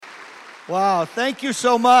Wow, thank you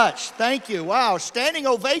so much. Thank you. Wow, standing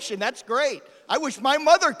ovation, that's great. I wish my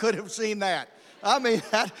mother could have seen that. I mean,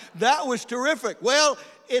 that was terrific. Well,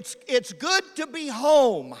 it's good to be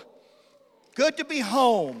home. Good to be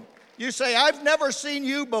home. You say, I've never seen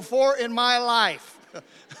you before in my life.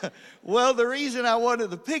 Well, the reason I wanted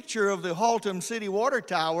the picture of the Haltom City Water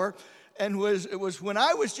Tower it was when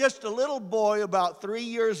I was just a little boy, about 3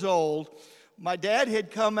 years old. My dad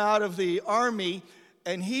had come out of the Army,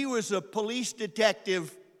 and he was a police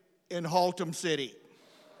detective in Haltom City.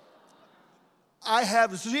 I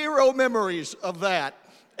have zero memories of that,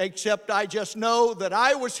 except I just know that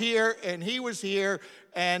I was here and he was here,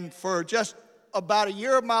 and for just about a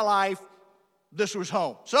year of my life, this was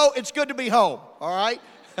home. So it's good to be home, all right?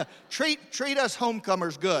 Treat us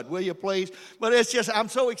homecomers good, will you please? But it's just, I'm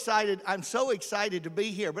so excited to be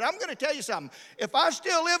here. But I'm going to tell you something. If I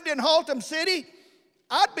still lived in Haltom City,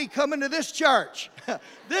 I'd be coming to this church.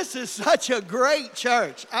 This is such a great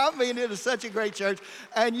church. I mean, it is such a great church.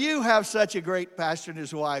 And you have such a great pastor and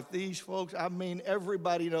his wife. These folks, I mean,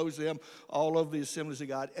 everybody knows them all over the Assemblies of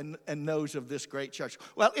God and knows of this great church.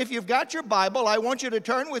 Well, if you've got your Bible, I want you to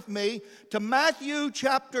turn with me to Matthew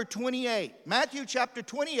chapter 28. Matthew chapter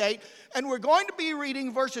 28, and we're going to be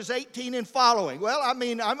reading verses 18 and following. Well, I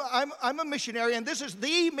mean, I'm a missionary, and this is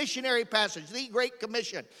the missionary passage, the Great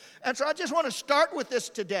Commission. And so I just want to start with this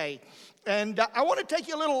today. And I want to take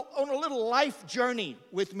you on a little life journey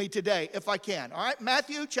with me today, if I can. All right,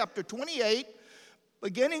 Matthew chapter 28,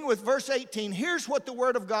 beginning with verse 18. Here's what the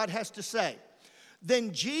Word of God has to say.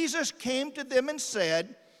 Then Jesus came to them and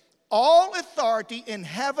said, all authority in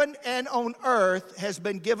heaven and on earth has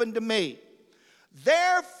been given to me.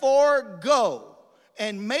 Therefore go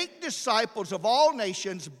and make disciples of all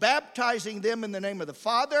nations, baptizing them in the name of the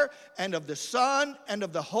Father and of the Son and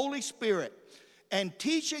of the Holy Spirit, and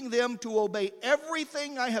teaching them to obey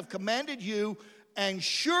everything I have commanded you, and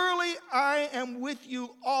surely I am with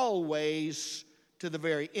you always to the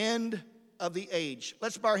very end of the age.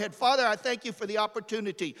 Let's bow our head. Father, I thank you for the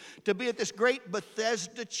opportunity to be at this great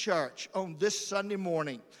Bethesda church on this Sunday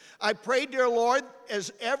morning. I pray, dear Lord,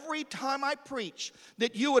 as every time I preach,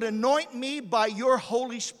 that you would anoint me by your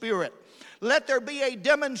Holy Spirit. Let there be a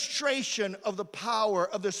demonstration of the power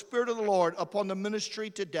of the Spirit of the Lord upon the ministry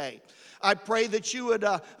today. I pray that you would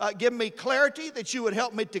give me clarity, that you would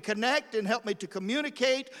help me to connect and help me to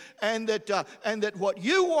communicate, and that what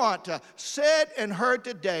you want said and heard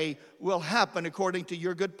today will happen according to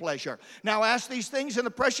your good pleasure. Now ask these things in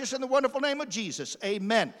the precious and the wonderful name of Jesus.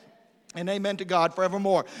 Amen. And amen to God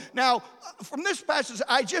forevermore. Now, from this passage,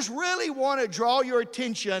 I just really want to draw your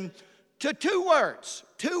attention to two words.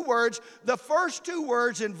 Two words. The first two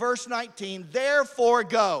words in verse 19, therefore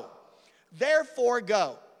go. Therefore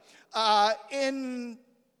go. In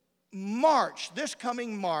March, this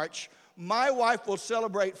coming March, my wife will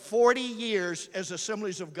celebrate 40 years as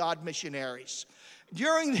Assemblies of God missionaries.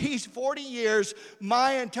 During these 40 years,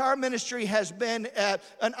 my entire ministry has been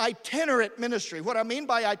an itinerant ministry. What I mean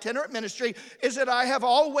by itinerant ministry is that I have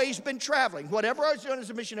always been traveling. Whatever I was doing as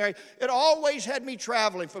a missionary, it always had me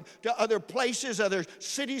traveling to other places, other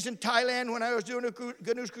cities in Thailand when I was doing the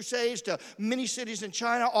Good News Crusades, to many cities in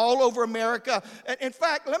China, all over America. And in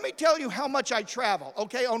fact, let me tell you how much I travel.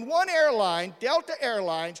 Okay, on one airline, Delta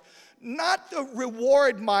Airlines, not the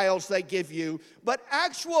reward miles they give you, but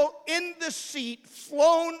actual in-the-seat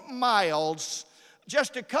flown miles.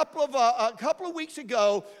 Just a couple of weeks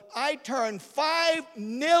ago, I turned 5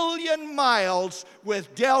 million miles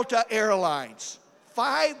with Delta Airlines.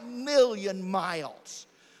 5 million miles.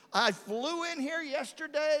 I flew in here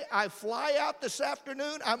yesterday. I fly out this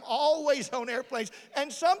afternoon. I'm always on airplanes.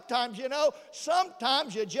 And sometimes,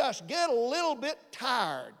 sometimes you just get a little bit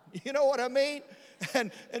tired. You know what I mean?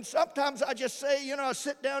 And sometimes I just say, I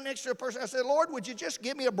sit down next to a person. I say, Lord, would you just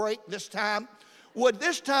give me a break this time? Would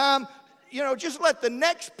this time, just let the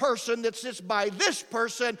next person that sits by this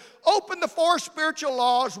person open the 4 spiritual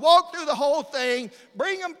laws, walk through the whole thing,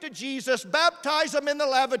 bring them to Jesus, baptize them in the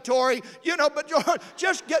lavatory, but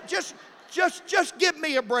just give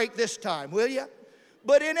me a break this time, will you?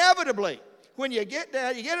 But inevitably, when you get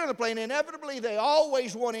on the plane, inevitably they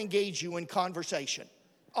always want to engage you in conversation.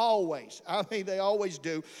 Always. I mean, they always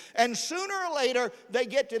do. And sooner or later, they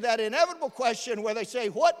get to that inevitable question where they say,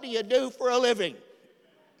 what do you do for a living?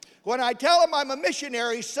 When I tell them I'm a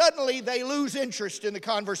missionary, suddenly they lose interest in the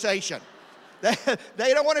conversation.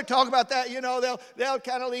 They don't want to talk about that. They'll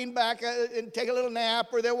kind of lean back and take a little nap,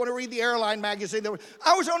 or they'll want to read the airline magazine.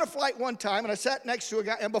 I was on a flight one time, and I sat next to a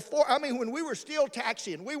guy, and when we were still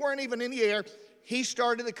taxiing, we weren't even in the air, he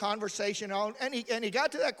started the conversation on, and he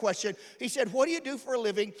got to that question. He said, "What do you do for a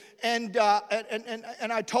living?" And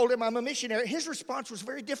I told him I'm a missionary. His response was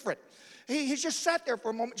very different. He just sat there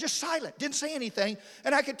for a moment, just silent, didn't say anything,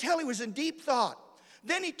 and I could tell he was in deep thought.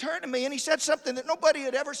 Then he turned to me and he said something that nobody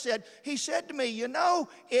had ever said. He said to me, "You know,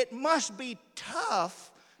 it must be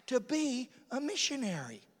tough to be a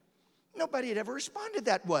missionary." Nobody had ever responded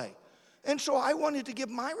that way. And so I wanted to give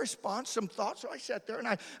my response, some thoughts. So I sat there and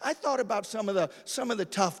I thought about some of the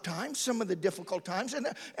tough times, some of the difficult times, and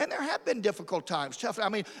there have been difficult times. Tough. I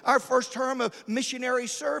mean, our first term of missionary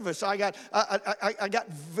service, I got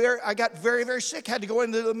very, very sick. Had to go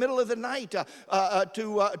into the middle of the night to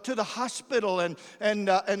the hospital, and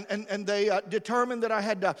they determined that I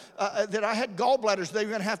had gallbladders. They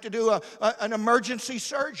were going to have to do an emergency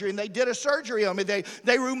surgery, and they did a surgery on me.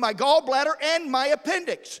 They removed my gallbladder and my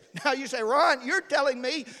appendix. Now you say, "Ron, you're telling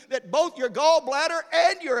me that both your gallbladder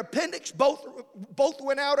and your appendix both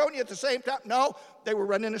went out on you at the same time?" No, they were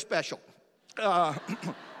running a special.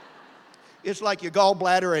 It's like your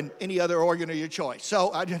gallbladder and any other organ of your choice.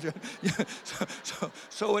 So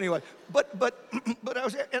anyway, but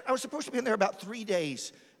I was supposed to be in there about 3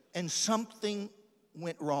 days, and something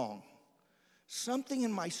went wrong. Something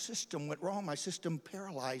in my system went wrong. My system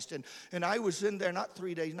paralyzed. And I was in there not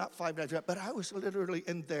 3 days, not 5 days, but I was literally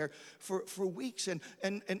in there for weeks. And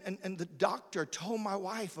the doctor told my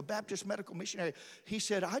wife, a Baptist medical missionary, he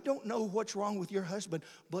said, "I don't know what's wrong with your husband,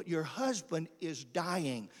 but your husband is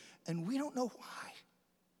dying, and we don't know why."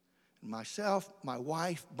 And myself, my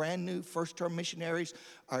wife, brand new first-term missionaries,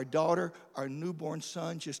 our daughter, our newborn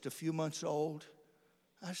son, just a few months old.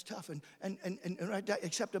 That's tough, and I died,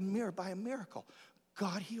 except by a miracle,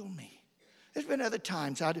 God healed me. There's been other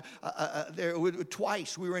times.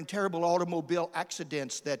 Twice we were in terrible automobile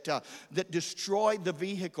accidents that destroyed the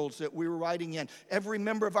vehicles that we were riding in. Every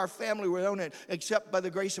member of our family were on it, except by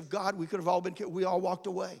the grace of God, we could have all been killed. We all walked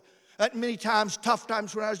away. Many times, tough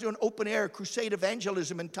times when I was doing open air crusade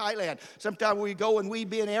evangelism in Thailand. Sometimes we go and we'd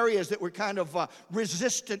be in areas that were kind of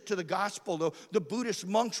resistant to the gospel. The Buddhist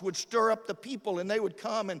monks would stir up the people, and they would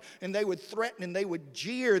come and they would threaten and they would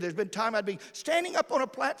jeer. There's been time I'd be standing up on a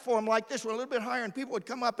platform like this one, a little bit higher, and people would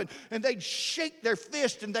come up and they'd shake their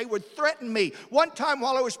fist and they would threaten me. One time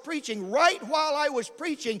while I was preaching,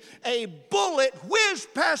 a bullet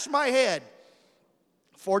whizzed past my head.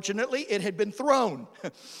 Fortunately, it had been thrown.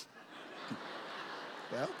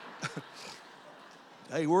 Well,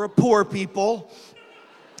 they were a poor people.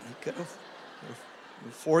 They could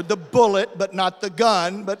afford the bullet, but not the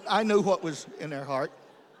gun. But I knew what was in their heart.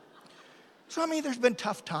 So, I mean, there's been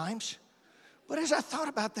tough times. But as I thought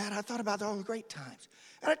about that, I thought about all the great times.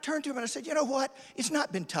 And I turned to him and I said, "You know what? It's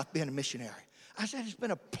not been tough being a missionary." I said, "It's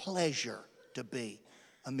been a pleasure to be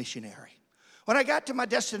a missionary." When I got to my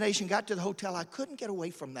destination, got to the hotel, I couldn't get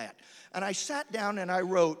away from that. And I sat down and I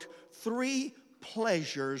wrote 3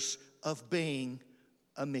 pleasures of being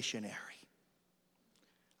a missionary.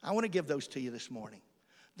 I want to give those to you this morning.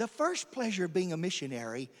 The first pleasure of being a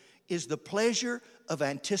missionary is the pleasure of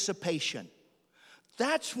anticipation.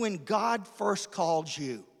 That's when God first calls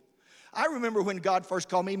you. I remember when God first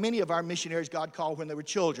called me. Many of our missionaries God called when they were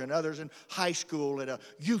children. Others in high school at a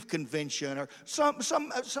youth convention, or some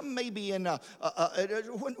maybe in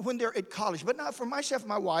when they're at college. But not for myself and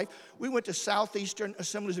my wife. We went to Southeastern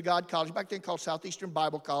Assemblies of God College, back then called Southeastern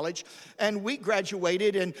Bible College, and we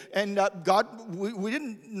graduated. And we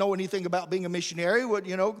didn't know anything about being a missionary.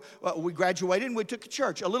 We graduated and we took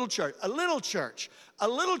a little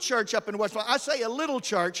church up in West Florida. I say a little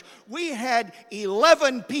church. We had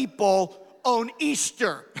 11 people on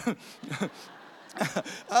Easter.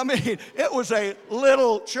 I mean, it was a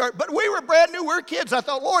little church. But we were brand new. We were kids. I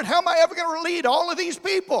thought, "Lord, how am I ever going to lead all of these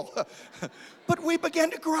people?" But we began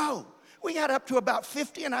to grow. We got up to about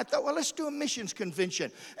 50, and I thought, well, let's do a missions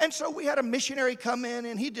convention. And so we had a missionary come in,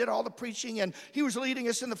 and he did all the preaching, and he was leading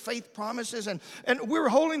us in the faith promises, and we were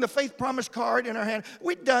holding the faith promise card in our hand.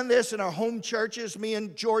 We'd done this in our home churches, me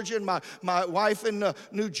in Georgia and my wife in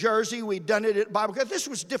New Jersey. We'd done it at Bible. This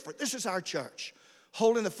was different. This is our church,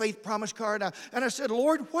 holding the faith promise card. And I said,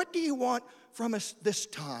 "Lord, what do you want from us this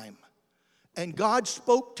time?" And God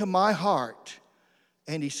spoke to my heart,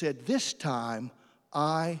 and he said, "This time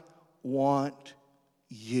I want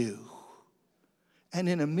you." And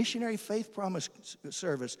in a missionary faith promise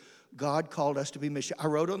service, God called us to be missionaries. I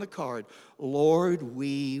wrote on the card, "Lord,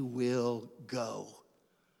 we will go."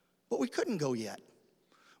 But we couldn't go yet,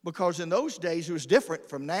 because in those days it was different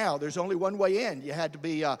from now. There's only one way in. You had to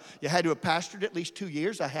have pastored at least 2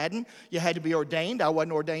 years. I hadn't. You had to be ordained. I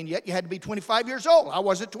wasn't ordained yet. You had to be 25 years old. I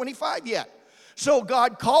wasn't 25 yet. So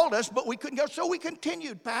God called us, but we couldn't go. So we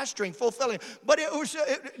continued pastoring, fulfilling. But it was,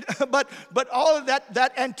 but all of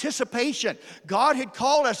that anticipation, God had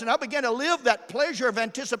called us, and I began to live that pleasure of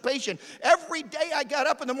anticipation. Every day I got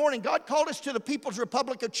up in the morning, God called us to the People's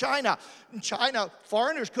Republic of China. In China,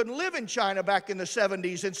 foreigners couldn't live in China back in the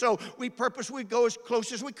 70s, and so we purposed we'd go as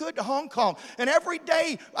close as we could to Hong Kong. And every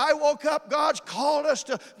day I woke up, God's called us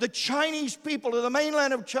to the Chinese people, to the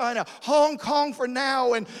mainland of China, Hong Kong for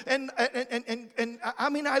now, and I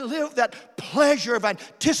mean, I lived that pleasure of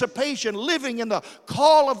anticipation, living in the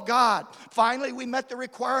call of God. Finally, we met the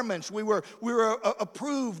requirements. We were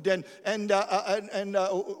approved and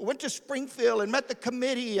went to Springfield and met the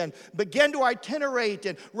committee and began to itinerate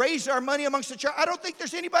and raise our money amongst the church. I don't think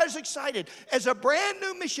there's anybody as excited as a brand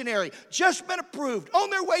new missionary, just been approved, on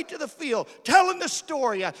their way to the field, telling the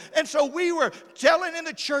story. And so we were telling in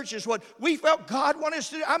the churches what we felt God wanted us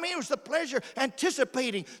to do. I mean, it was the pleasure,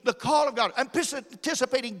 anticipating the call of God,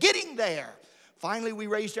 anticipating getting there. Finally, we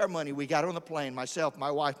raised our money. We got on the plane, myself,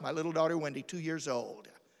 my wife, my little daughter, Wendy, 2 years old.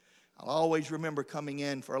 I'll always remember coming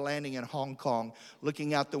in for a landing in Hong Kong,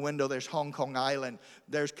 looking out the window. There's Hong Kong Island.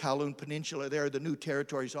 There's Kowloon Peninsula. There are the new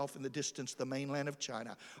territories off in the distance, the mainland of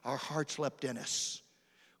China. Our hearts leapt in us.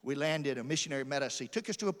 We landed. A missionary met us. He took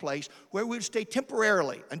us to a place where we would stay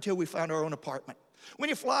temporarily until we found our own apartment. When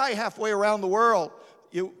you fly halfway around the world,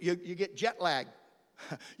 you get jet lag.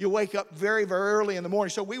 You wake up very, very early in the morning.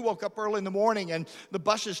 So we woke up early in the morning, and the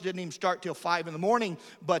buses didn't even start till 5 in the morning.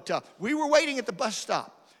 But we were waiting at the bus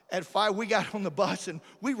stop. At 5, we got on the bus, and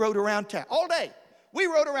we rode around town all day. We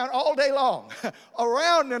rode around all day long,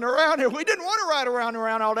 around and around here. We didn't want to ride around and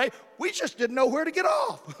around all day. We just didn't know where to get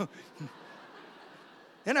off.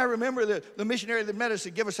 Then I remember the missionary that met us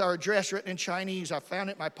had give us our address written in Chinese. I found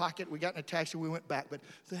it in my pocket. We got in a taxi. We went back. But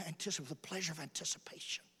the pleasure of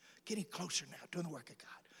anticipation, getting closer now, doing the work of God.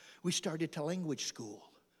 We started to language school.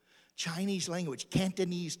 Chinese language,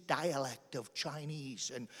 Cantonese dialect of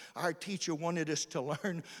Chinese. And our teacher wanted us to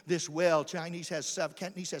learn this well. Cantonese has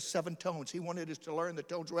 7 tones. He wanted us to learn the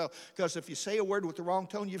tones well, because if you say a word with the wrong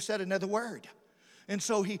tone, you've said another word. And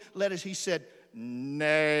so he said,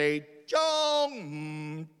 Nei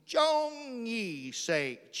Zhong Zhong Yi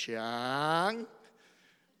Sei Chang.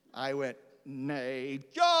 I went, Nei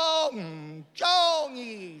Zhong Zhong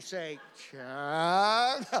Yi Sei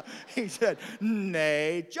Chang. He said,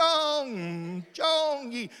 Nei Zhong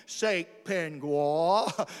Zhong Yi Sei Pen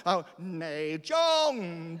Guo. Nei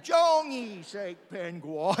Zhong Zhong Yi Sei Pen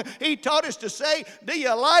Guo. He taught us to say, do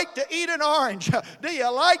you like to eat an orange? Do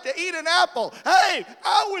you like to eat an apple? Hey,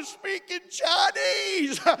 I was speaking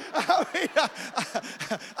Chinese.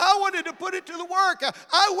 I wanted to put it to the work.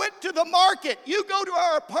 I went to the market. You go to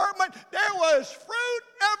our apartment, there was fruit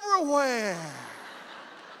everywhere.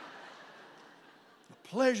 The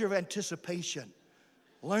pleasure of anticipation,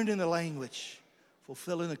 learning the language,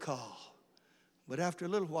 fulfilling the call. But after a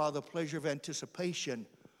little while, the pleasure of anticipation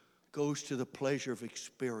goes to the pleasure of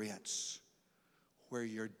experience, where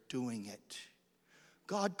you're doing it.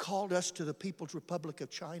 God called us to the People's Republic of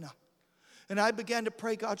China. And I began to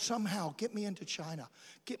pray, God, somehow get me into China.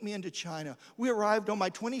 Get me into China. We arrived on my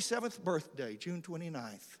 27th birthday, June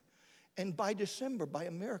 29th. And by December, by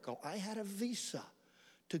a miracle, I had a visa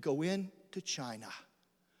to go into China.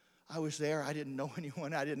 I was there. I didn't know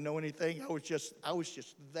anyone. I didn't know anything. I was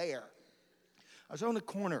just there. I was on the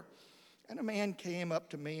corner, and a man came up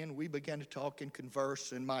to me, and we began to talk and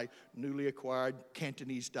converse in my newly acquired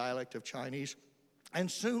Cantonese dialect of Chinese.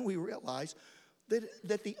 And soon we realized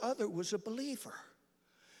that the other was a believer.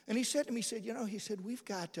 And he said to me, he said, we've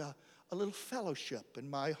got a little fellowship in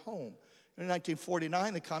my home. In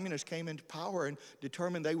 1949, the communists came into power and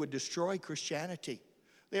determined they would destroy Christianity.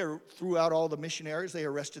 They threw out all the missionaries. They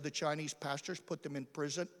arrested the Chinese pastors, put them in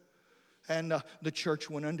prison, and the church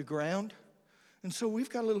went underground. And so we've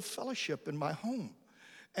got a little fellowship in my home.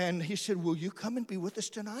 And he said, will you come and be with us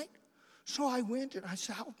tonight? So I went, and I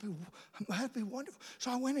said, that'd be wonderful. So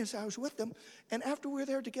I went and I was with them. And after we were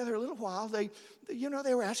there together a little while, they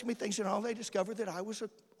were asking me things, and all they discovered that I was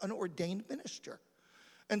an ordained minister.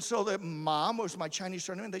 And so the mom was my Chinese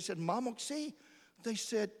surname, and they said, Ma Moxi. They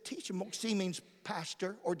said, teach. Moxi means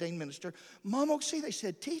pastor, ordained minister. Ma Moxi, they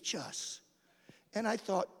said, teach us. And I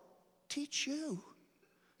thought, teach you.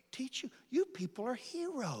 Teach you. You people are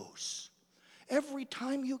heroes. Every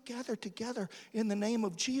time you gather together in the name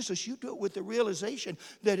of Jesus, you do it with the realization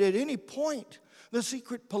that at any point, the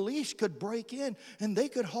secret police could break in and they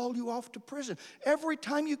could haul you off to prison. Every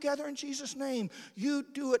time you gather in Jesus' name, you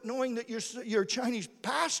do it knowing that your Chinese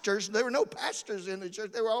pastors, there were no pastors in the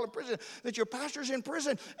church, they were all in prison, that your pastor's in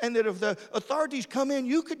prison, and that if the authorities come in,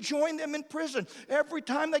 you could join them in prison. Every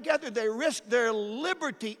time they gather, they risk their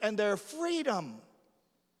liberty and their freedom.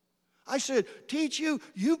 I said, teach you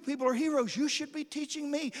people are heroes. You should be teaching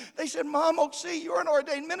me. They said, Mom, oh, see, you're an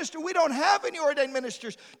ordained minister. We don't have any ordained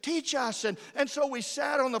ministers. Teach us. And so we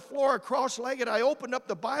sat on the floor cross-legged. I opened up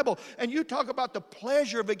the Bible, and you talk about the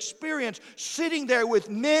pleasure of experience sitting there with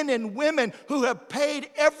men and women who have paid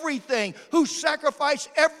everything, who sacrifice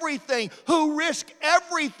everything, who risk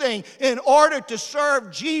everything in order to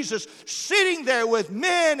serve Jesus, sitting there with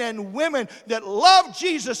men and women that love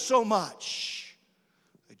Jesus so much.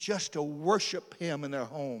 Just to worship him in their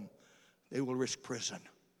home, they will risk prison.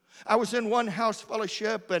 I was in one house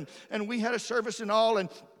fellowship, and we had a service and all, and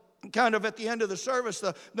kind of at the end of the service,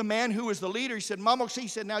 the man who was the leader, he said, Mom, he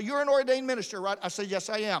said, now you're an ordained minister, right? I said, yes,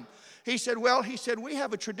 I am. He said, we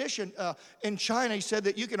have a tradition in China, he said,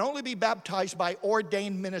 that you can only be baptized by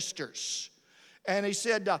ordained ministers. And he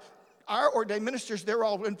said, our ordained ministers, they're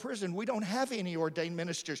all in prison. We don't have any ordained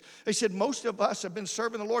ministers. They said, most of us have been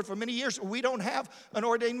serving the Lord for many years. We don't have an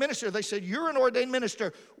ordained minister. They said, you're an ordained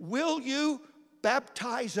minister. Will you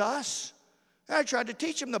baptize us? And I tried to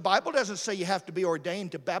teach him. The Bible doesn't say you have to be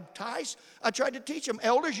ordained to baptize. I tried to teach him.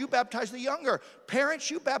 Elders, you baptize the younger.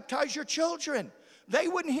 Parents, you baptize your children. They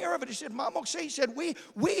wouldn't hear of it. He said, Mom, he said,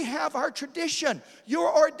 we have our tradition.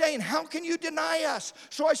 You're ordained. How can you deny us?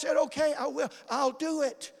 So I said, okay, I will. I'll do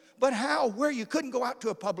it. But how? Where? You couldn't go out to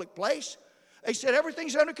a public place. They said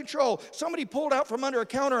everything's under control. Somebody pulled out from under a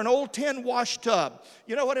counter an old tin wash tub.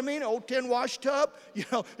 You know what I mean? Old tin wash tub. You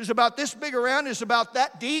know, it's about this big around. It's about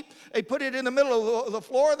that deep. They put it in the middle of the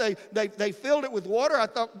floor. They filled it with water. I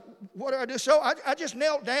thought, what do I do? So I just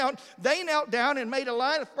knelt down. They knelt down and made a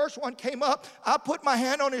line. The first one came up. I put my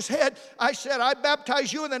hand on his head. I said, I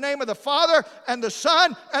baptize you in the name of the Father and the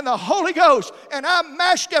Son and the Holy Ghost. And I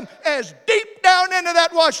mashed him as deep down into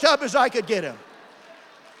that wash tub as I could get him.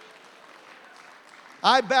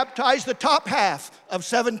 I baptized the top half of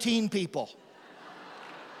 17 people.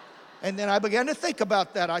 And then I began to think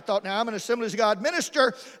about that. I thought, now I'm an Assemblies of God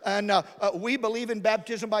minister, and we believe in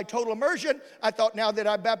baptism by total immersion. I thought, now that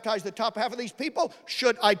I baptized the top half of these people,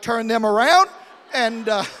 should I turn them around? And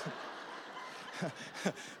I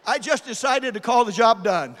just decided to call the job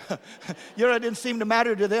done. You know, it didn't seem to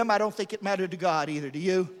matter to them. I don't think it mattered to God either. Do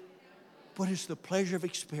you? But it's the pleasure of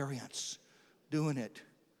experience doing it.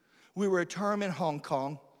 We were a term in Hong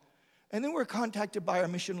Kong, and then we were contacted by our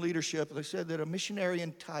mission leadership. They said that a missionary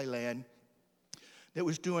in Thailand that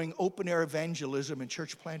was doing open-air evangelism and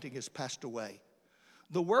church planting has passed away.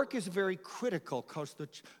 The work is very critical because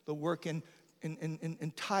the work in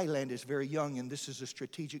Thailand is very young, and this is a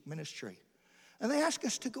strategic ministry. And they asked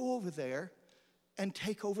us to go over there and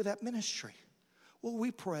take over that ministry. Well, we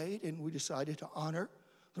prayed, and we decided to honor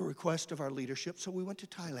the request of our leadership, so we went to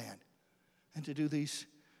Thailand and to do these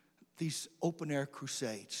open-air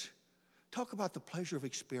crusades. Talk about the pleasure of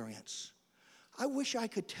experience. I wish I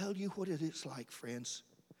could tell you what it is like, friends,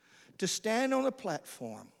 to stand on a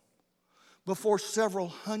platform before several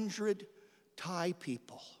hundred Thai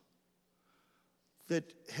people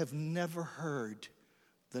that have never heard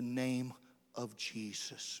the name of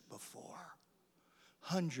Jesus before.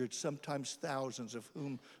 Hundreds, sometimes thousands, of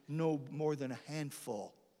whom know more than a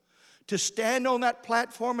handful. To stand on that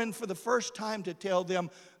platform and for the first time to tell them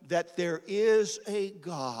that there is a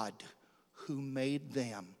God who made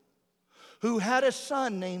them, who had a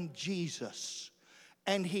son named Jesus,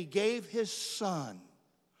 and he gave his son,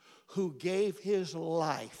 who gave his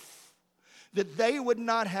life, that they would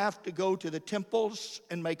not have to go to the temples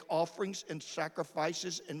and make offerings and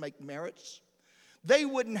sacrifices and make merits. They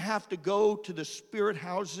wouldn't have to go to the spirit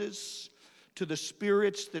houses, to the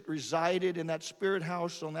spirits that resided in that spirit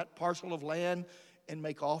house on that parcel of land and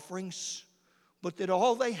make offerings, but that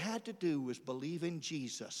all they had to do was believe in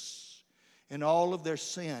Jesus, and all of their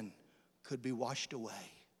sin could be washed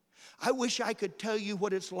away. I wish I could tell you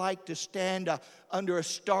what it's like to stand under a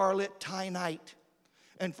starlit Thai night,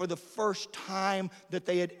 and for the first time that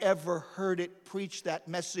they had ever heard it preach that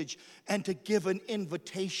message, and to give an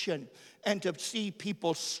invitation, and to see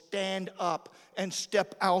people stand up and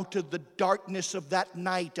step out of the darkness of that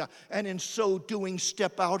night, and in so doing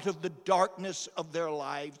step out of the darkness of their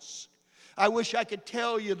lives. I wish I could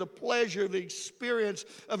tell you the pleasure, the experience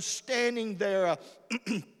of standing there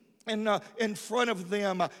in front of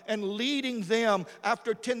them and leading them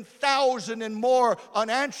after 10,000 and more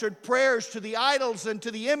unanswered prayers to the idols and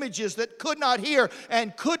to the images that could not hear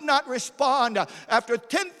and could not respond. After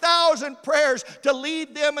 10,000 prayers, to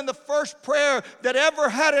lead them in the first prayer that ever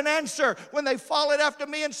had an answer, when they followed after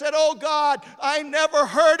me and said, "Oh God, I never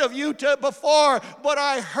heard of you before, but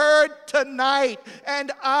I heard tonight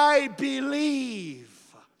and I believe."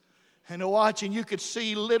 And watching, you could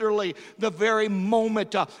see literally the very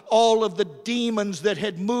moment all of the demons that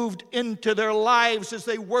had moved into their lives as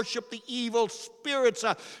they worshiped the evil spirits.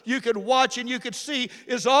 You could watch and you could see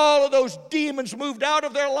as all of those demons moved out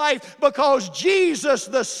of their life because Jesus,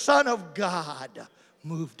 the Son of God,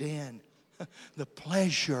 moved in. The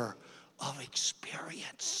pleasure of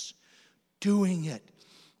experience, doing it,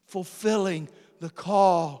 fulfilling the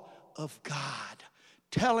call of God,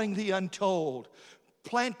 telling the untold,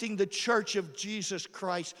 planting the church of Jesus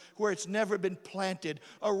Christ where it's never been planted,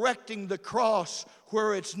 erecting the cross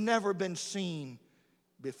where it's never been seen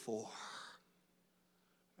before.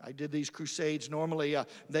 I did these crusades. Normally,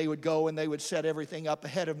 they would go and they would set everything up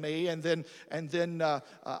ahead of me, and then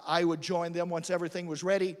I would join them once everything was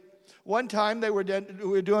ready. One time, we were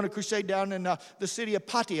doing a crusade down in the city of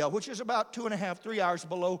Pattaya, which is about 2.5, 3 hours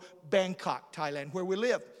below Bangkok, Thailand, where we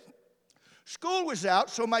live. School was out,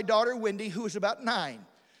 so my daughter Wendy, who was about 9,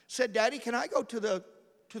 said, "Daddy, can I go to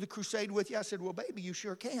the crusade with you?" I said, "Well, baby, you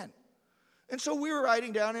sure can." And so we were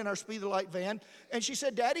riding down in our Speed the Light van, and she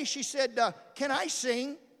said, "Daddy," she said, can I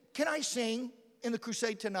sing in the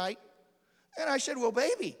crusade tonight?" And I said, "Well,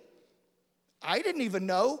 baby, I didn't even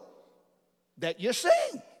know that you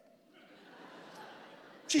sing."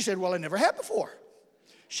 She said, "Well, I never have before."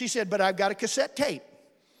 She said, "But I've got a cassette tape."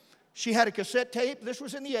 She had a cassette tape. This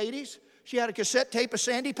was in the 80s. She had a cassette tape of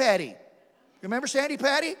Sandy Patty. Remember Sandy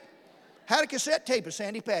Patty? Had a cassette tape of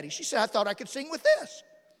Sandy Patty. She said, "I thought I could sing with this."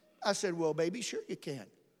 I said, "Well, baby, sure you can."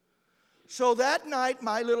 So that night,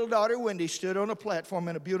 my little daughter Wendy stood on a platform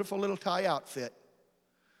in a beautiful little Thai outfit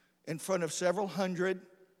in front of several hundred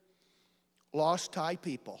lost Thai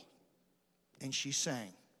people. And she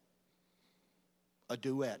sang a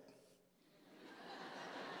duet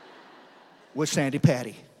with Sandy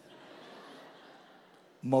Patty.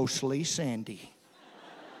 Mostly Sandy.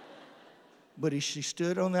 But as she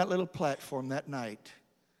stood on that little platform that night,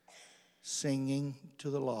 singing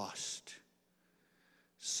to the lost,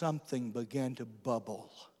 something began to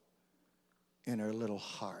bubble in her little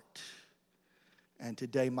heart. And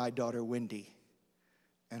today my daughter Wendy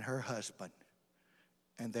and her husband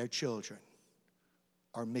and their children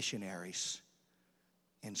are missionaries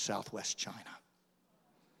in southwest China.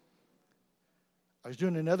 I was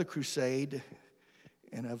doing another crusade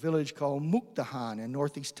in a village called Mukdahan in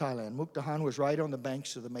northeast Thailand. Mukdahan was right on the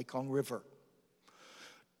banks of the Mekong River.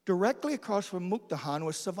 Directly across from Mukdahan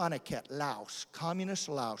was Savannakhet, Laos, communist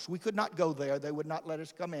Laos. We could not go there. They would not let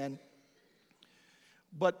us come in.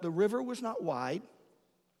 But the river was not wide.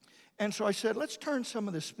 And so I said, let's turn some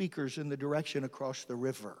of the speakers in the direction across the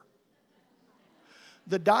river.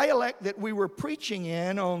 The dialect that we were preaching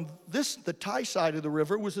in on the Thai side of the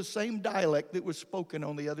river was the same dialect that was spoken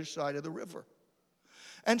on the other side of the river.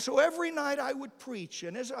 And so every night I would preach,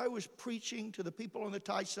 and as I was preaching to the people on the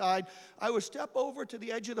Thai side, I would step over to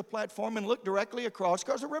the edge of the platform and look directly across,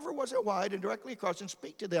 because the river wasn't wide, and directly across and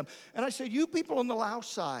speak to them. And I said, "You people on the Laos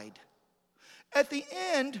side, at the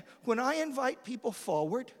end, when I invite people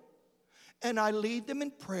forward and I lead them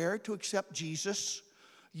in prayer to accept Jesus,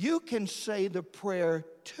 you can say the prayer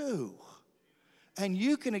too, and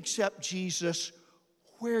you can accept Jesus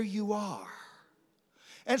where you are."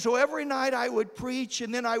 And so every night I would preach,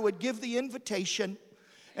 and then I would give the invitation,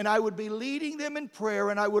 and I would be leading them in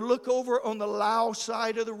prayer, and I would look over on the Laos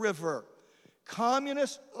side of the river,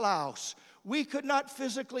 communist Laos. We could not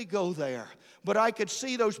physically go there, but I could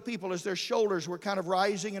see those people as their shoulders were kind of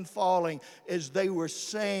rising and falling as they were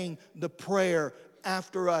saying the prayer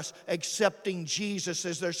after us, accepting Jesus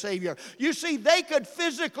as their Savior. You see, they could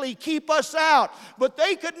physically keep us out, but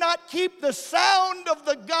they could not keep the sound of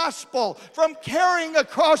the gospel from carrying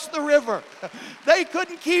across the river. They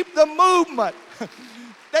couldn't keep the movement.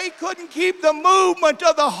 They couldn't keep the movement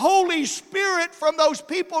of the Holy Spirit from those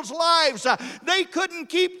people's lives. They couldn't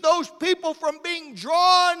keep those people from being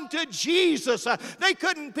drawn to Jesus. They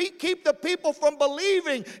couldn't keep the people from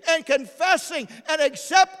believing and confessing and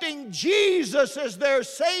accepting Jesus as their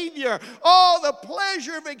Savior. Oh, the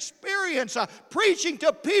pleasure of experience, preaching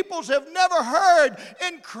to peoples have never heard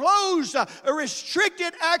in closed,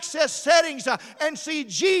 restricted access settings, and see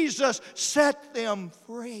Jesus set them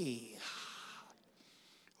free.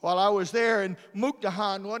 while I was there in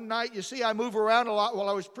Mukdahan one night. You see, I move around a lot while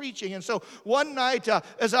I was preaching. And so one night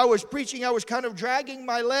as I was preaching, I was kind of dragging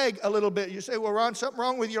my leg a little bit. You say, well, Ron, something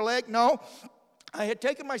wrong with your leg? No. I had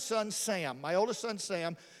taken my son, Sam, my oldest son,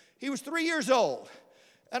 Sam. He was 3 years old.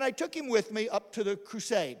 And I took him with me up to the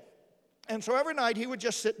crusade. And so every night he would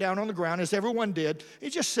just sit down on the ground, as everyone did.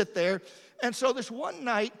 He'd just sit there. And so this one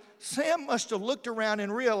night, Sam must have looked around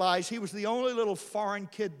and realized he was the only little foreign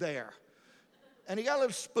kid there. And he got a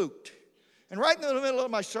little spooked. And right in the middle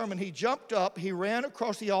of my sermon, he jumped up, he ran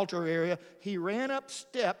across the altar area, he ran up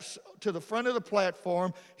steps to the front of the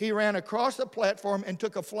platform, he ran across the platform and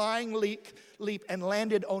took a flying leap and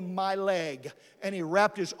landed on my leg. And he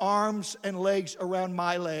wrapped his arms and legs around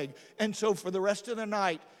my leg. And so for the rest of the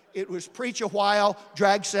night, it was preach a while,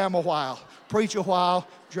 drag Sam a while. Preach a while,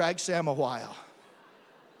 drag Sam a while.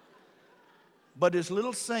 But his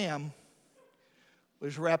little Sam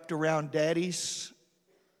was wrapped around Daddy's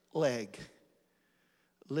leg,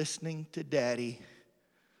 listening to Daddy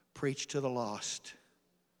preach to the lost.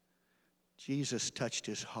 Jesus touched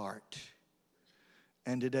his heart.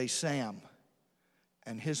 And today Sam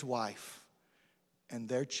and his wife and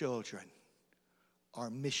their children are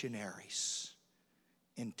missionaries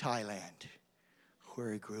in Thailand,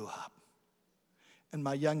 where he grew up. And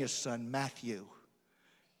my youngest son, Matthew,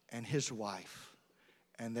 and his wife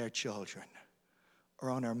and their children are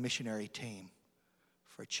on our missionary team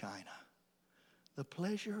for China. The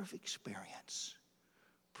pleasure of experience,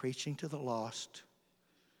 preaching to the lost,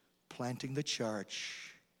 planting the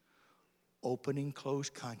church, opening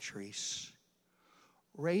closed countries,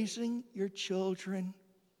 raising your children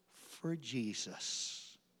for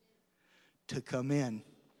Jesus, to come in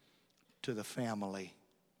to the family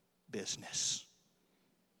business.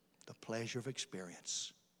 The pleasure of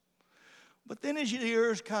experience. But then as your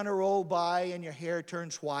years kind of roll by and your hair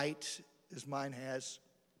turns white, as mine has,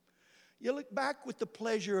 you look back with the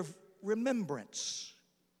pleasure of remembrance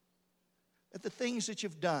at the things that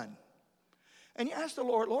you've done. And you ask the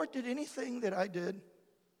Lord, Lord, did anything that I did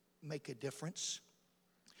make a difference?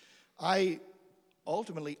 I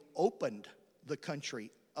ultimately opened the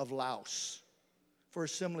country of Laos for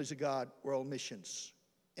Assemblies of God World Missions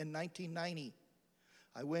in 1990.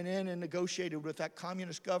 I went in and negotiated with that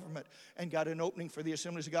communist government and got an opening for the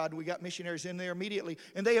Assemblies of God. We got missionaries in there immediately,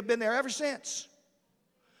 and they have been there ever since.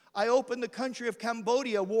 I opened the country of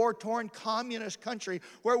Cambodia, a war-torn communist country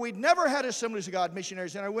where we'd never had Assemblies of God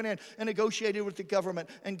missionaries, and I went in and negotiated with the government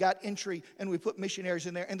and got entry, and we put missionaries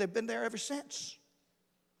in there, and they've been there ever since.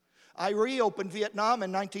 I reopened Vietnam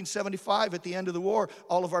in 1975 at the end of the war.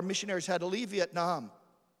 All of our missionaries had to leave Vietnam.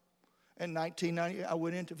 In 1990, I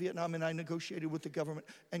went into Vietnam and I negotiated with the government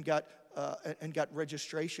and got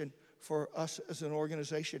registration for us as an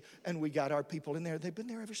organization. And we got our people in there. They've been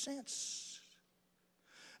there ever since.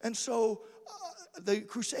 And so the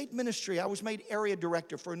crusade ministry, I was made area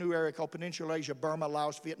director for a new area called Peninsular Asia, Burma,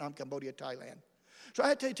 Laos, Vietnam, Cambodia, Thailand. So I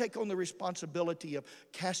had to take on the responsibility of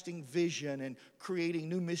casting vision and creating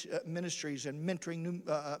new ministries and mentoring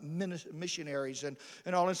new missionaries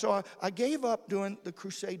and all. And so I gave up doing the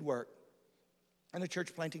crusade work and the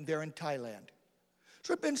church planting there in Thailand.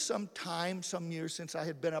 So it had been some time, some years since I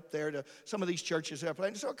had been up there to some of these churches that I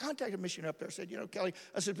planted. So I contacted a missionary up there. I said, Kelly,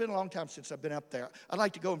 it's been a long time since I've been up there. I'd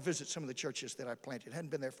like to go and visit some of the churches that I planted. Hadn't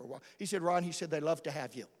been there for a while. He said, Ron, they'd love to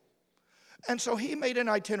have you. And so he made an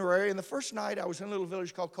itinerary, and the first night I was in a little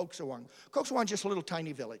village called Koksawang. Koksawang, just a little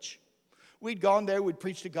tiny village. We'd gone there, we'd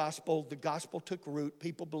preached the gospel took root,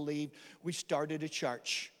 people believed, we started a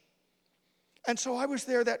church. And so I was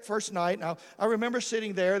there that first night. Now, I remember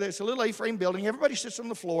sitting there, there's a little A-frame building, everybody sits on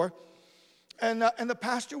the floor, and the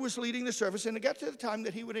pastor was leading the service, and it got to the time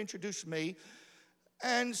that he would introduce me.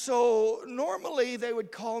 And so normally they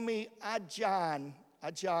would call me Ajahn.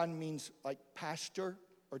 Ajahn means like pastor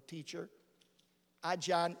or teacher.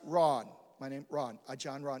 Ajahn Ron. My name, Ron.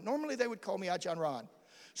 Ajahn Ron. Normally they would call me Ajahn Ron.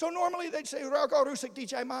 So normally they'd say, Rauko Rusik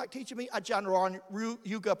DJ Mark, teach me Ajahn Ron,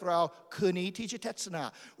 Yuga Prao Kuni, teach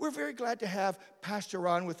Tetsana. We're very glad to have Pastor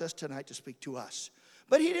Ron with us tonight to speak to us.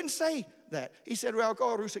 But he didn't say that. He said,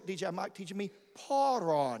 Rauko Rusik DJ Mark, teach me Pa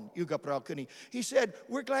Ron, Yuga Prao Kuni. He said,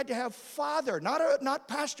 we're glad to have Father, not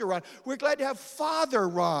Pastor Ron, we're glad to have Father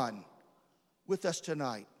Ron with us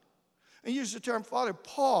tonight. And use the term father,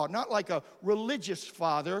 Pa, not like a religious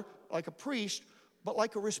father, like a priest, but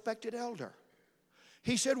like a respected elder.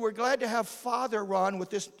 He said, we're glad to have Father Ron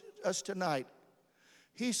with us tonight.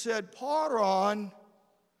 He said, Pa Ron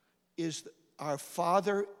is our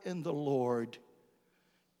Father in the Lord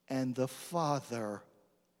and the Father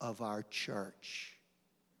of our church.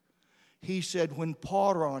 He said, when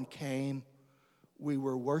Pa Ron came, we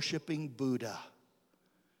were worshiping Buddha.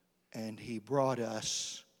 and he brought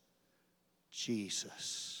us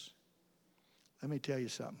Jesus. Let me tell you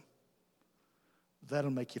something.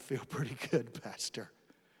 That'll make you feel pretty good, Pastor.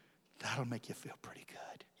 That'll make you feel pretty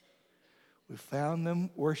good. We found them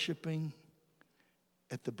worshiping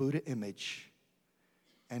at the Buddha image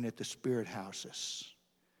and at the spirit houses.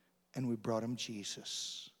 And we brought them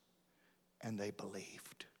Jesus. And they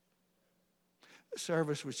believed. The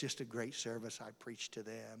service was just a great service. I preached to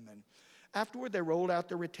them. And afterward, they rolled out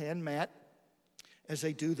the rattan mat, as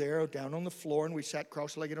they do there, down on the floor. And we sat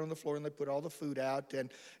cross-legged on the floor, and they put all the food out.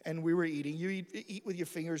 And we were eating. You eat with your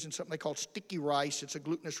fingers in something they call sticky rice. It's a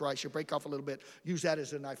glutinous rice. You break off a little bit. Use that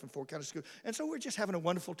as a knife and fork, kind of scoop. And so we're just having a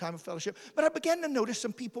wonderful time of fellowship. But I began to notice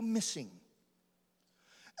some people missing.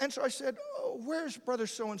 And so I said, oh, where's brother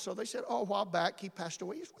so-and-so? They said, oh, a while back, he passed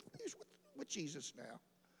away. He's with Jesus now.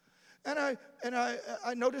 And I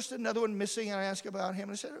noticed another one missing, and I asked about him,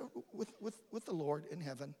 and I said, with the Lord in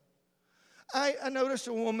heaven. I noticed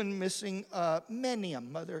a woman missing, Meniam,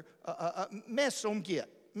 mother, Mother Somgit.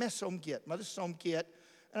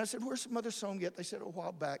 And I said, where's Mother Somgit? They said, a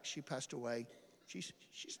while back, she passed away. She's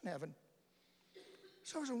in heaven.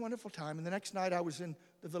 So it was a wonderful time. And the next night, I was in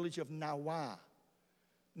the village of Nawa.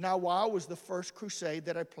 Nawa was the first crusade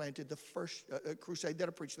that I planted, the first crusade that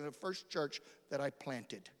I preached in, the first church that I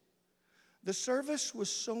planted. The service was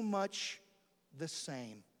so much the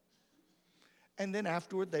same. And then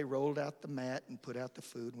afterward, they rolled out the mat and put out the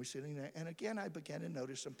food, and we're sitting there. And again, I began to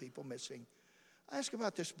notice some people missing. I asked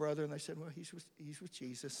about this brother, and they said, well, he's with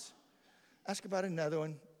Jesus. Asked about another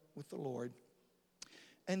one with the Lord.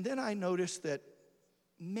 And then I noticed that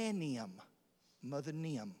Meniam, Mother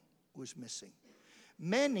Neum, was missing.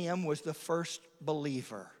 Meniam was the first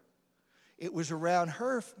believer. It was around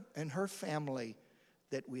her and her family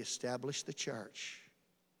that we established the church.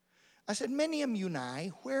 I said, Meniam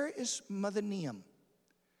Unai, where is Mother Neum?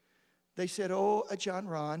 They said, oh, John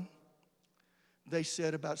Ron. They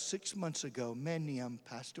said about 6 months ago, Meniam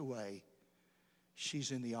passed away.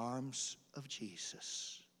 She's in the arms of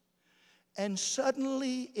Jesus. And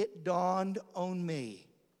suddenly it dawned on me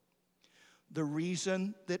the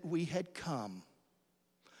reason that we had come.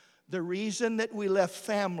 The reason that we left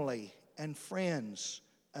family and friends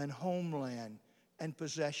and homeland and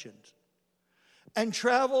possessions and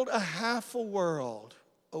traveled a half a world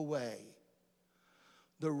away.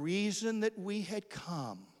 The reason that we had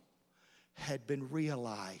come had been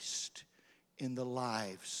realized in the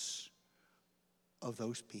lives of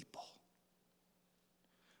those people.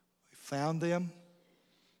 We found them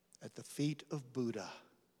at the feet of Buddha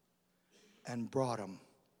and brought them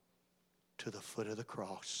to the foot of the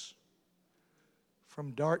cross.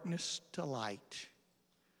 From darkness to light,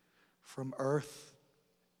 from earth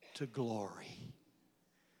to glory,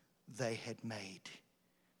 they had made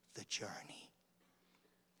the journey.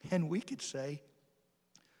 And we could say,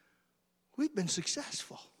 we've been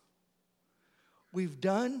successful. We've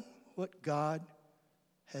done what God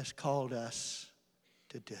has called us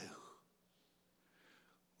to do.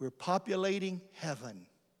 We're populating heaven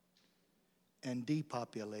and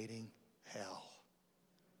depopulating hell.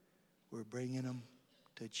 We're bringing them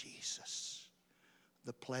to Jesus,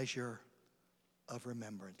 the pleasure of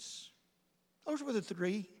remembrance. Those were the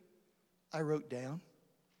three I wrote down.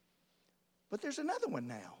 But there's another one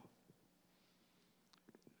now.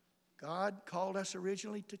 God called us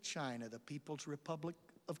originally to China, the People's Republic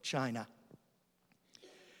of China.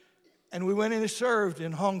 And we went in and served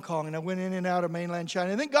in Hong Kong, and I went in and out of mainland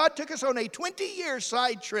China. And then God took us on a 20-year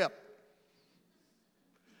side trip.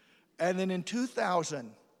 And then in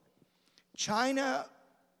 2000, China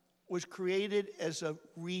was created as a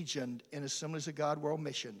region in Assemblies of God World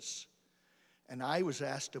Missions. And I was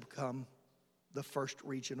asked to become the first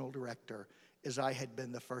regional director, as I had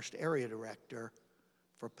been the first area director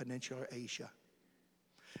for Peninsular Asia.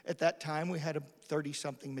 At that time, we had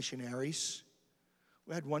 30-something missionaries.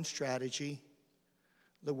 We had one strategy.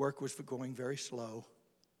 The work was going very slow.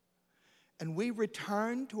 And we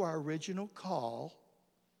returned to our original call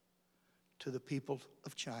to the people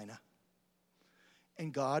of China.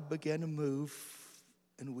 And God began to move,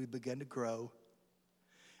 and we began to grow.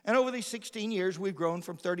 And over these 16 years, we've grown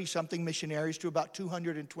from 30-something missionaries to about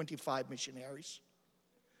 225 missionaries.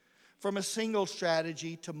 From a single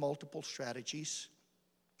strategy to multiple strategies.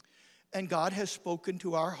 And God has spoken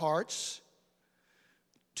to our hearts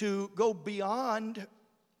to go beyond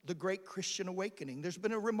the great Christian awakening. There's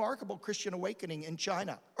been a remarkable Christian awakening in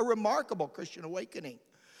China. A remarkable Christian awakening.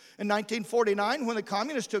 In 1949, when the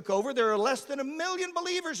communists took over, there were less than 1 million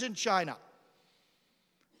believers in China.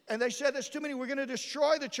 And they said, there's too many, we're going to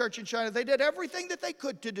destroy the church in China. They did everything that they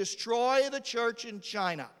could to destroy the church in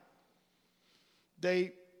China.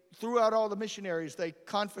 They threw out all the missionaries. They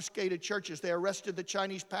confiscated churches. They arrested the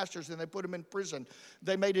Chinese pastors and they put them in prison.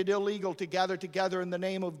 They made it illegal to gather together in the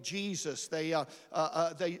name of Jesus. They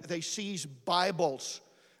seized Bibles.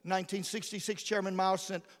 In 1966, Chairman Mao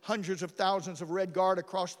sent hundreds of thousands of Red Guard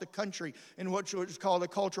across the country in what was called the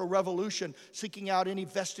Cultural Revolution, seeking out any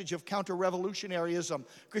vestige of counter-revolutionaryism.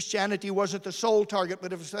 Christianity wasn't the sole target,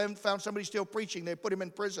 but if they found somebody still preaching, they put him in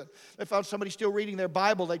prison. They found somebody still reading their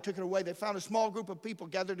Bible, they took it away. They found a small group of people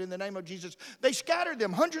gathered in the name of Jesus. They scattered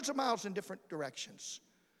them hundreds of miles in different directions.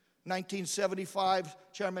 1975,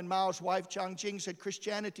 Chairman Mao's wife, Jiang Jing, said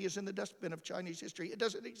Christianity is in the dustbin of Chinese history. It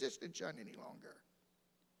doesn't exist in China any longer.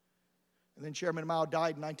 And then Chairman Mao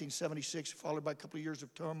died in 1976, followed by a couple of years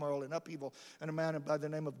of turmoil and upheaval, and a man by the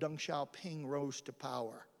name of Deng Xiaoping rose to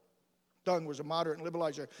power. Deng was a moderate and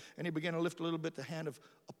liberalizer, and he began to lift a little bit the hand of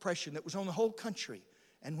oppression that was on the whole country.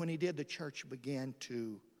 And when he did, the church began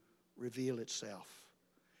to reveal itself.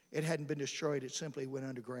 It hadn't been destroyed, it simply went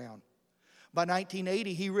underground. By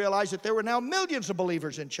 1980, he realized that there were now millions of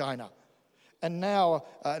believers in China. And now,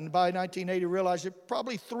 by 1980, he realized that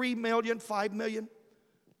probably 3 million, 5 million.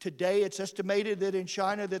 Today, it's estimated that in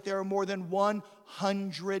China that there are more than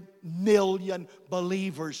 100 million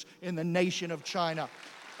believers in the nation of China.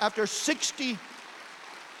 After 67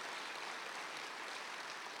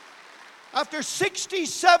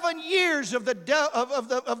 years of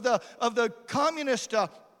the communist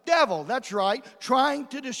devil, that's right, trying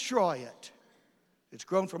to destroy it, it's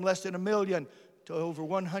grown from less than 1 million to over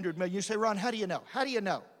 100 million. You say, Ron, how do you know? How do you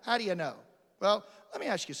know? How do you know? Well, let me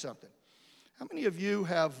ask you something. How many of you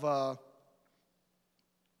have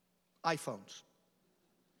iPhones?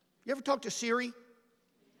 You ever talk to Siri?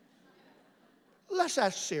 Let's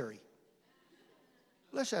ask Siri.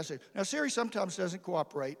 Let's ask Siri. Now, Siri sometimes doesn't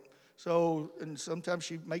cooperate, and sometimes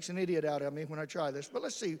she makes an idiot out of me when I try this. But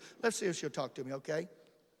let's see if she'll talk to me, okay?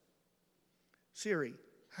 Siri,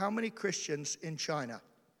 how many Christians in China?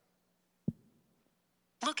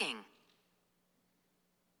 Looking.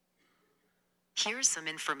 Here's some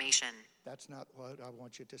information. That's not what I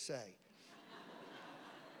want you to say.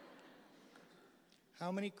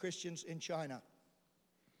 How many Christians in China?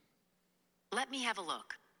 Let me have a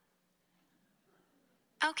look.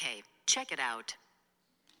 Okay, check it out.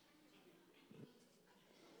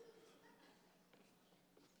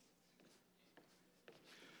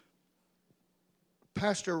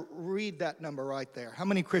 Pastor, read that number right there. How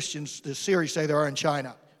many Christians does Siri say there are in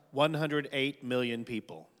China? 108 million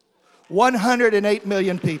people. 108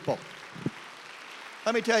 million people.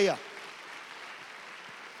 Let me tell you,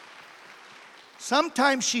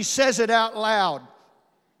 sometimes she says it out loud,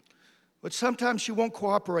 but sometimes she won't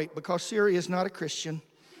cooperate because Siri is not a Christian.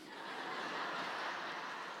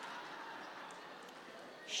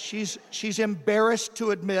 She's embarrassed to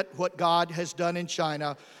admit what God has done in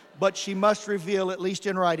China, but she must reveal, at least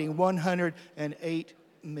in writing, 108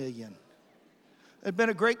 million. There's been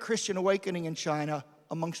a great Christian awakening in China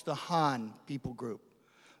amongst the Han people group.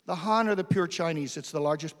 The Han are the pure Chinese. It's the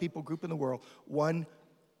largest people group in the world. 1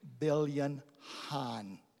 billion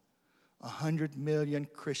Han. 100 million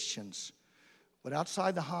Christians. But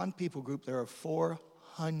outside the Han people group, there are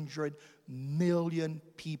 400 million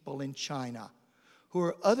people in China who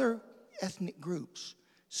are other ethnic groups.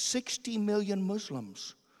 60 million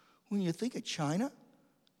Muslims. When you think of China,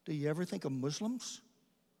 do you ever think of Muslims?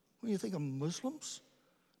 When you think of Muslims,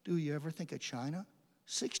 do you ever think of China?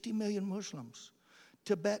 60 million Muslims.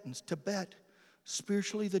 Tibetans. Tibet,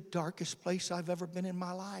 spiritually the darkest place I've ever been in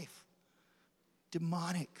my life.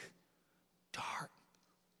 Demonic, dark,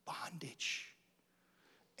 bondage.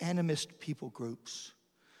 Animist people groups.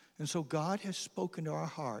 And so God has spoken to our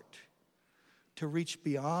heart to reach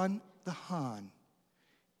beyond the Han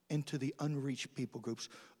into the unreached people groups,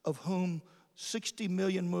 of whom 60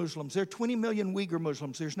 million Muslims. There are 20 million Uyghur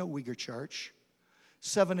Muslims. There's no Uyghur church.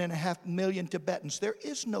 7.5 million Tibetans. There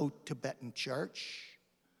is no Tibetan church.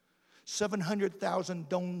 700,000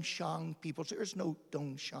 Dongshang people. There is no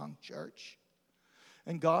Dongshang church.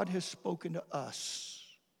 And God has spoken to us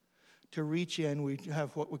to reach in. We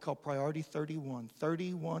have what we call Priority 31.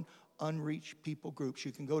 31 unreached people groups.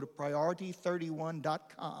 You can go to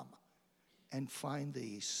priority31.com and find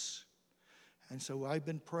these. And so I've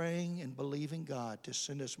been praying and believing God to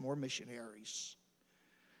send us more missionaries.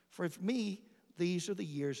 For me, these are the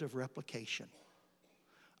years of replication.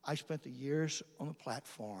 I spent the years on the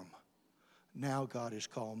platform. Now God has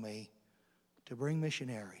called me to bring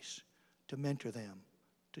missionaries, to mentor them,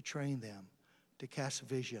 to train them, to cast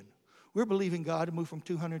vision. We're believing God to move from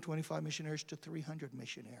 225 missionaries to 300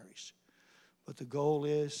 missionaries. But the goal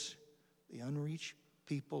is the unreached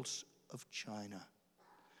peoples of China.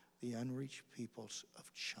 the unreached peoples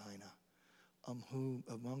of China,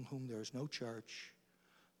 among whom there is no church.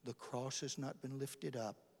 The cross has not been lifted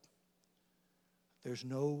up. There's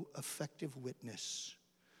no effective witness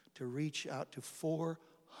to reach out to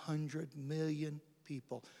 400 million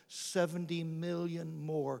people, 70 million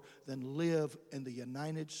more than live in the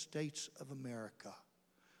United States of America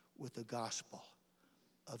with the gospel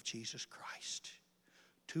of Jesus Christ.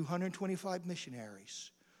 225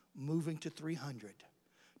 missionaries moving to 300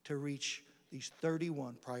 to reach these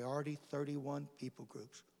 31 people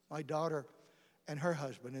groups. My daughter and her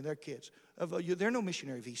husband and their kids, there are no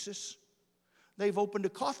missionary visas. They've opened a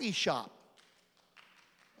coffee shop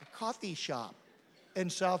in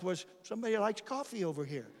Southwest. Somebody likes coffee over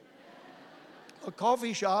here. A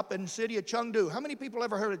coffee shop in the city of Chengdu. How many people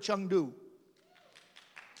ever heard of Chengdu?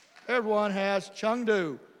 Everyone has.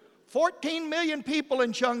 Chengdu. 14 million people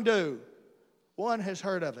in Chengdu. One has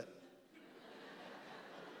heard of it.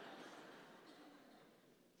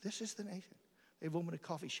 This is the nation. They've opened a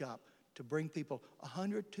coffee shop to bring people,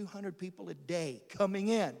 100, 200 people a day coming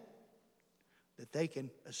in, that they can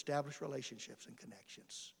establish relationships and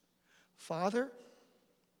connections. Father,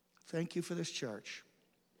 thank you for this church.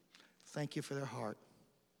 Thank you for their heart.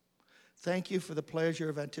 Thank you for the pleasure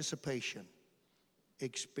of anticipation,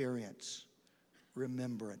 experience,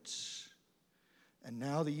 remembrance, and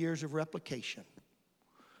now the years of replication,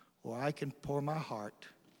 where I can pour my heart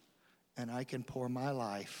and I can pour my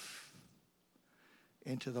life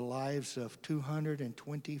into the lives of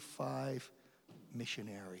 225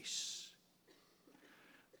 missionaries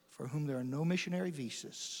for whom there are no missionary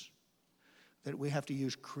visas, that we have to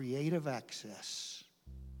use creative access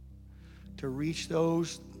to reach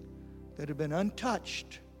those that have been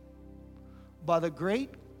untouched by the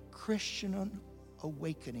great Christian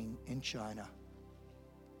awakening in China.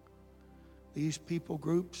 These people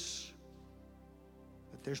groups,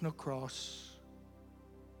 that there's no cross,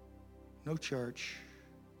 no church,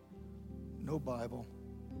 no Bible,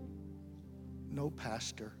 no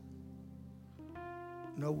pastor,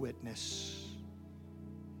 no witness,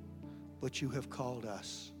 but you have called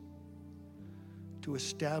us to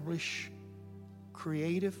establish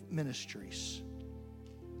creative ministries,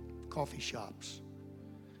 coffee shops,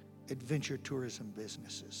 adventure tourism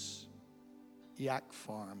businesses, yak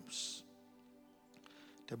farms,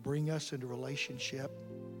 to bring us into relationship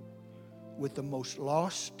with the most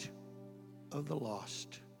lost of the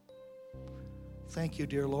lost. Thank you,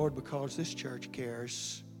 dear Lord, because this church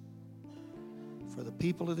cares for the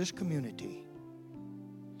people of this community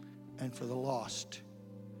and for the lost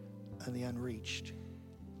and the unreached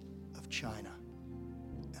of China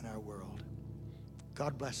and our world.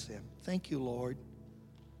 God bless them. Thank you, Lord,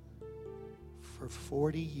 for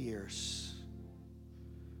 40 years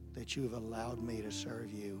that you have allowed me to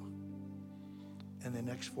serve you, and the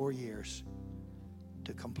next 4 years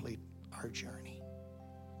to complete our journey.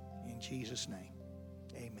 In Jesus' name,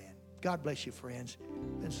 amen. God bless you, friends.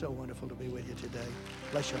 It's been so wonderful to be with you today.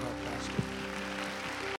 Bless your heart, Pastor.